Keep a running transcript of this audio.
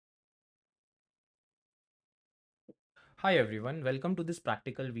Hi everyone, welcome to this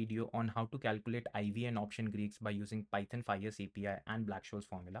practical video on how to calculate IV and option Greeks by using Python 5S API and Black-Scholes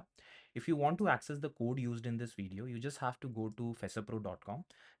formula. If you want to access the code used in this video, you just have to go to fesapro.com.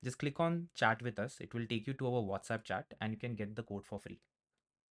 Just click on chat with us. It will take you to our WhatsApp chat and you can get the code for free.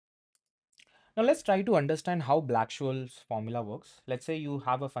 Now let's try to understand how Black-Scholes formula works. Let's say you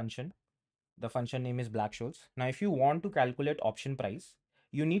have a function. The function name is Black-Scholes. Now if you want to calculate option price,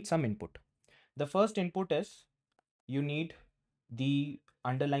 you need some input. The first input is you need the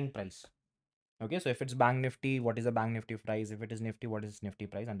underlying price. Okay, so if it's bank nifty, what is the bank nifty price? If it is nifty, what is nifty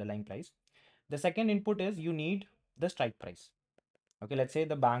price, underlying price? The second input is you need the strike price. Okay, let's say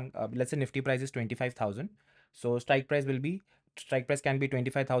the bank, let's say nifty price is 25,000. So strike price can be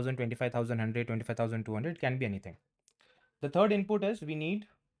 25,000, 25,100, 25,200, can be anything. The third input is we need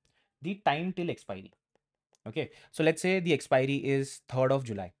the time till expiry. Okay, so let's say the expiry is 3rd of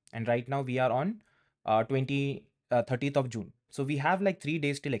July and right now we are on 30th of June. So we have like 3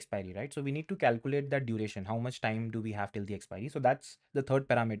 days till expiry, right? So we need to calculate that duration. How much time do we have till the expiry? So that's the third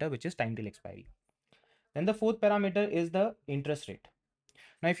parameter, which is time till expiry. Then the fourth parameter is the interest rate.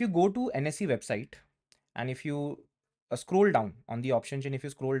 Now, if you go to NSE website and if you scroll down on the option chain, if you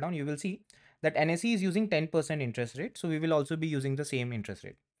scroll down, you will see that NSE is using 10% interest rate. So we will also be using the same interest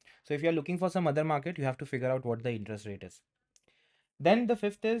rate. So if you are looking for some other market, you have to figure out what the interest rate is. Then the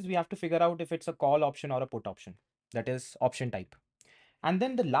fifth is we have to figure out if it's a call option or a put option, that is option type. And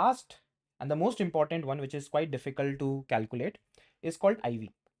then the last and the most important one, which is quite difficult to calculate, is called IV,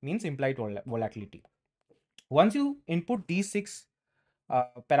 means implied volatility. Once you input these six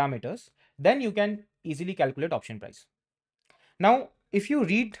parameters, then you can easily calculate option price. Now, if you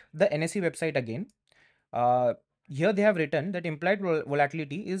read the NSE website again, uh, here they have written that implied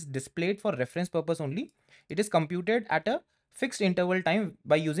volatility is displayed for reference purpose only. It is computed at a fixed interval time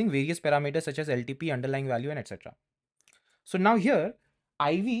by using various parameters such as LTP, underlying value, and etc. So now here,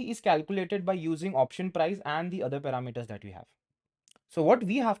 IV is calculated by using option price and the other parameters that we have. So what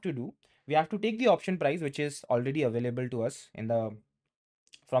we have to do, we have to take the option price, which is already available to us in the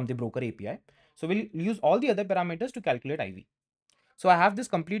from the broker API. So we'll use all the other parameters to calculate IV. So I have this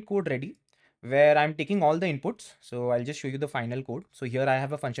complete code ready where I'm taking all the inputs. So I'll just show you the final code. So here I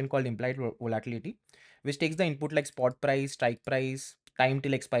have a function called implied volatility, which takes the input like spot price, strike price, time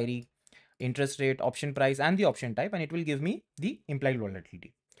till expiry, interest rate, option price, and the option type, and it will give me the implied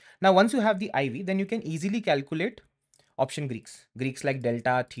volatility. Now, once you have the IV, then you can easily calculate option Greeks. Greeks like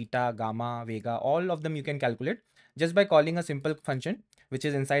delta, theta, gamma, vega, all of them you can calculate just by calling a simple function which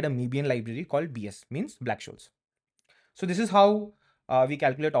is inside a Mebian library called BS, means Black-Scholes. So this is how we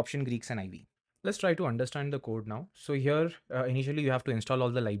calculate option Greeks and IV. Let's try to understand the code now. So here, initially you have to install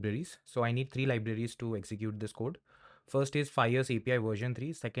all the libraries. So I need 3 libraries to execute this code. First is 5years API version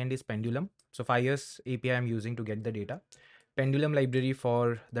 3. Second is Pendulum. So 5years API I'm using to get the data. Pendulum library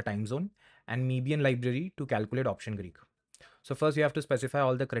for the time zone and Mebian library to calculate option Greek. So first you have to specify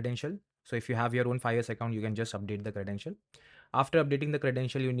all the credential. So if you have your own 5years account, you can just update the credential. After updating the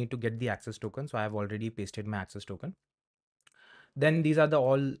credential, you need to get the access token. So I have already pasted my access token. Then these are the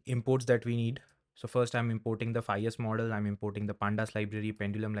all imports that we need. So first I'm importing the 5S model, I'm importing the pandas library,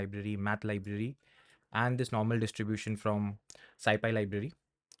 pendulum library, math library, and this normal distribution from SciPy library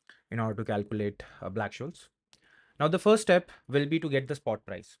in order to calculate Black-Scholes. Now the first step will be to get the spot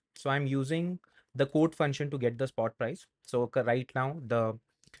price. So I'm using the quote function to get the spot price. So right now the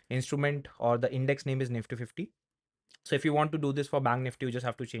instrument or the index name is Nifty 50. So if you want to do this for bank Nifty, you just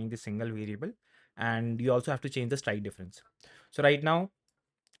have to change this single variable and you also have to change the strike difference. So right now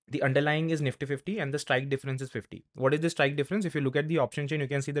the underlying is Nifty 50 and the strike difference is 50. What is the strike difference? If you look at the option chain, you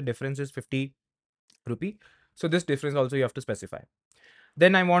can see the difference is 50 rupee. So this difference also you have to specify.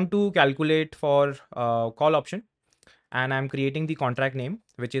 Then I want to calculate for call option and I'm creating the contract name,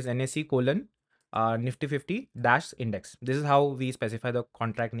 which is NSE colon Nifty 50 dash index. This is how we specify the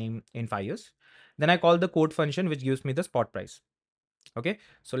contract name in 5years. Then I call the quote function, which gives me the spot price. Okay,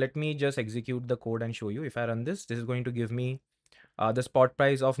 so let me just execute the code and show you. If I run this, this is going to give me the spot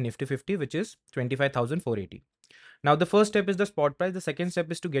price of Nifty 50, which is 25,480. Now the first step is the spot price. The second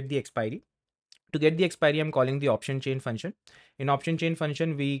step is to get the expiry. To get the expiry, I'm calling the option chain function. In option chain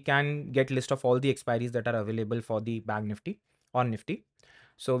function, we can get list of all the expiries that are available for the bank Nifty or Nifty.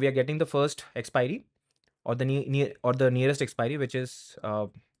 So we are getting the first expiry or the nearest expiry, which is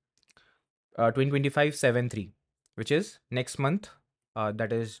 2025-7/3, which is next month.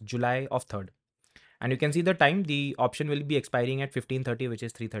 That is July of 3rd. And you can see the time, the option will be expiring at 15:30, which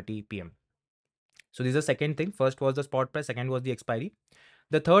is 3:30 p.m. So this is the second thing. First was the spot price, second was the expiry.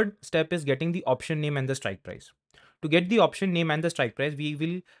 The third step is getting the option name and the strike price. To get the option name and the strike price, we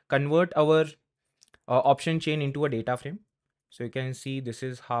will convert our option chain into a data frame. So you can see this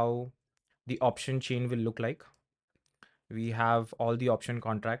is how the option chain will look like. We have all the option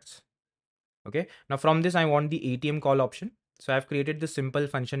contracts. Okay. Now from this, I want the ATM call option. So I've created this simple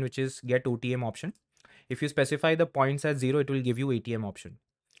function, which is get OTM option. If you specify the points as 0, it will give you ATM option.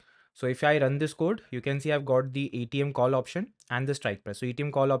 So if I run this code, you can see I've got the ATM call option and the strike price. So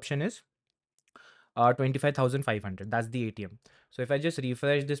ATM call option is 25,500. That's the ATM. So if I just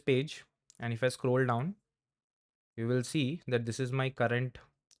refresh this page and if I scroll down, you will see that this is my current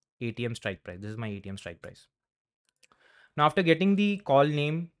ATM strike price. This is my ATM strike price. Now, after getting the call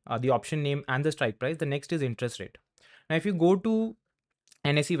name, the option name, and the strike price, the next is interest rate. Now, if you go to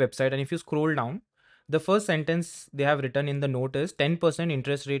NSE website and if you scroll down, the first sentence they have written in the note is 10%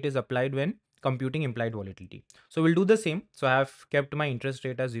 interest rate is applied when computing implied volatility. So we'll do the same. So I have kept my interest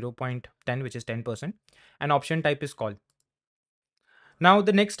rate as 0.10, which is 10%, and option type is call. Now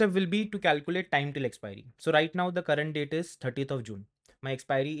the next step will be to calculate time till expiry. So right now the current date is 30th of June. My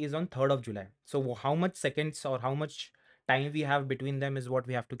expiry is on 3rd of July. So how much seconds or how much time we have between them is what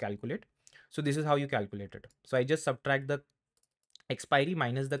we have to calculate. So this is how you calculate it. So I just subtract the expiry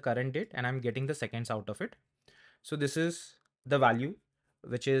minus the current date and I'm getting the seconds out of it. So this is the value,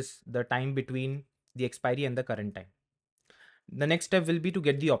 which is the time between the expiry and the current time. The next step will be to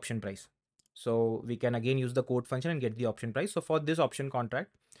get the option price. So we can again use the quote function and get the option price. So for this option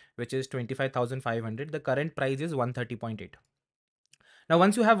contract, which is 25,500, the current price is 130.8. Now,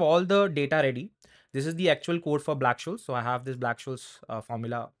 once you have all the data ready, this is the actual code for Black-Scholes. So I have this Black-Scholes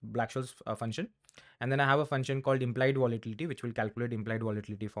formula, Black-Scholes function. And then I have a function called implied volatility, which will calculate implied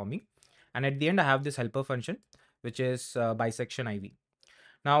volatility for me. And at the end, I have this helper function, which is bisection IV.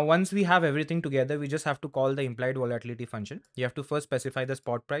 Now, once we have everything together, we just have to call the implied volatility function. You have to first specify the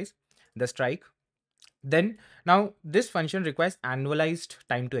spot price, the strike. Then, now this function requires annualized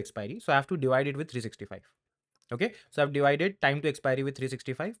time to expiry. So I have to divide it with 365. Okay. So I've divided time to expiry with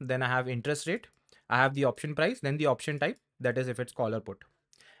 365. Then I have interest rate. I have the option price, then the option type, that is if it's call or put.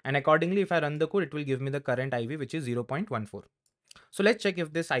 And accordingly, if I run the code, it will give me the current IV, which is 0.14. So let's check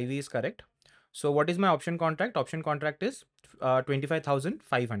if this IV is correct. So what is my option contract? Option contract is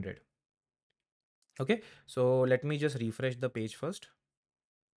 25,500. Okay, so let me just refresh the page first.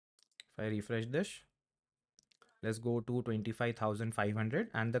 If I refresh this, let's go to 25,500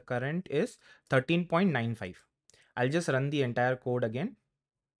 and the current is 13.95. I'll just run the entire code again.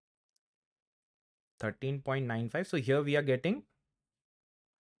 13.95. So here we are getting,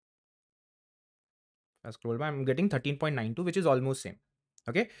 I scroll by, I'm getting 13.92, which is almost same.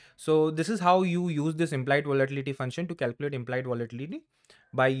 Okay, so this is how you use this implied volatility function to calculate implied volatility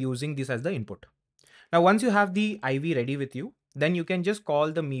by using this as the input. Now, once you have the IV ready with you, then you can just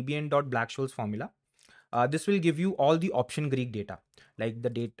call the Mebian.Black-Scholes formula. This will give you all the option Greek data, like the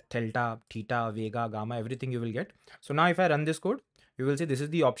date, delta, theta, vega, gamma, everything you will get. So now if I run this code, you will see this is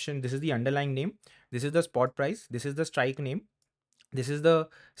the option, this is the underlying name, this is the spot price, this is the strike name, this is the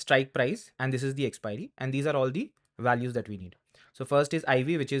strike price, and this is the expiry. And these are all the values that we need. So first is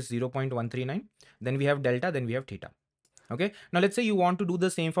IV, which is 0.139. Then we have delta, then we have theta. Okay. Now let's say you want to do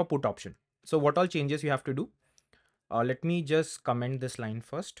the same for put option. So what all changes you have to do? Let me just comment this line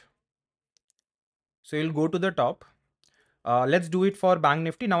first. So you'll go to the top. Let's do it for Bank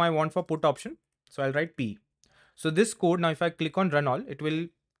Nifty. Now I want for put option. So I'll write P. So this code, now if I click on run all, it will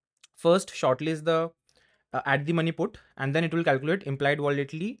first shortlist the add the money put, and then it will calculate implied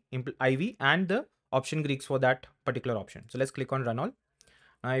volatility, IV, and the option Greeks for that particular option. So let's click on run all.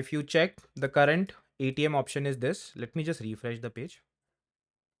 Now if you check, the current ATM option is this. Let me just refresh the page.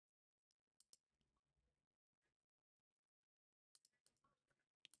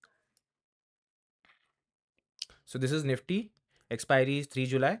 So this is Nifty. Expiry is 3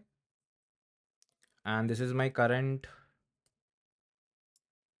 July. And this is my current,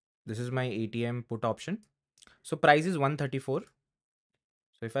 this is my ATM put option. So price is 134.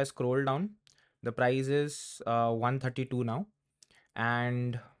 So if I scroll down, the price is 132 now.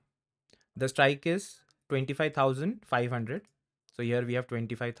 And the strike is 25,500. So here we have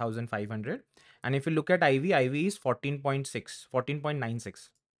 25,500. And if you look at IV, IV is 14.6, 14.96.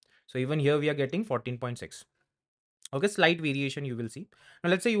 So even here we are getting 14.6. Okay, slight variation you will see. Now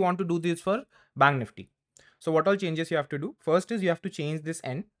let's say you want to do this for Bank Nifty. So what all changes you have to do? First is you have to change this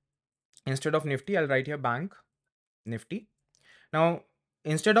N. Instead of Nifty, I'll write here Bank Nifty. Now,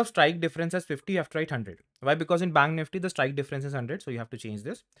 instead of strike difference as 50, you have to write 100. Why? Because in Bank Nifty, the strike difference is 100. So you have to change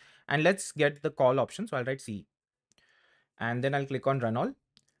this. And let's get the call option. So I'll write C. And then I'll click on run all.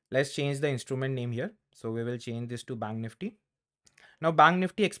 Let's change the instrument name here. So we will change this to Bank Nifty. Now, Bank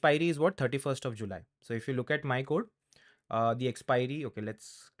Nifty expiry is what? 31st of July. So if you look at my code, the expiry, okay,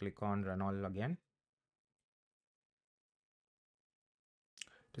 let's click on run all again.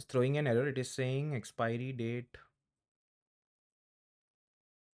 It is throwing an error. It is saying expiry date.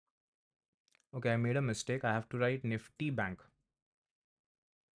 Okay, I made a mistake. I have to write Nifty Bank.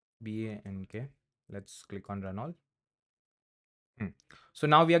 BANK. Let's click on run all. Hmm. So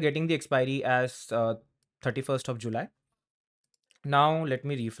now we are getting the expiry as 31st of July. Now let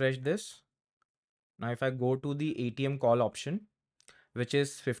me refresh this. Now if I go to the ATM call option, which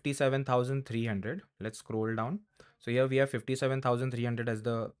is 57,300, let's scroll down. So here we have 57,300 as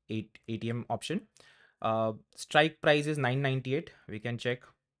the ATM option. Strike price is 998. We can check.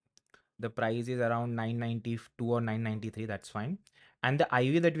 The price is around 992 or 993. That's fine. And the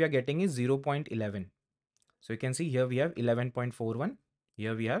IV that we are getting is 0.11. So you can see here we have 11.41.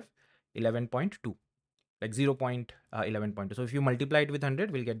 Here we have 11.2, like 0.11.2. So if you multiply it with 100,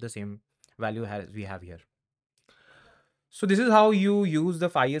 we'll get the same value as we have here. So this is how you use the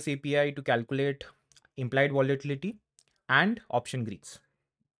FIS API to calculate implied volatility and option greets.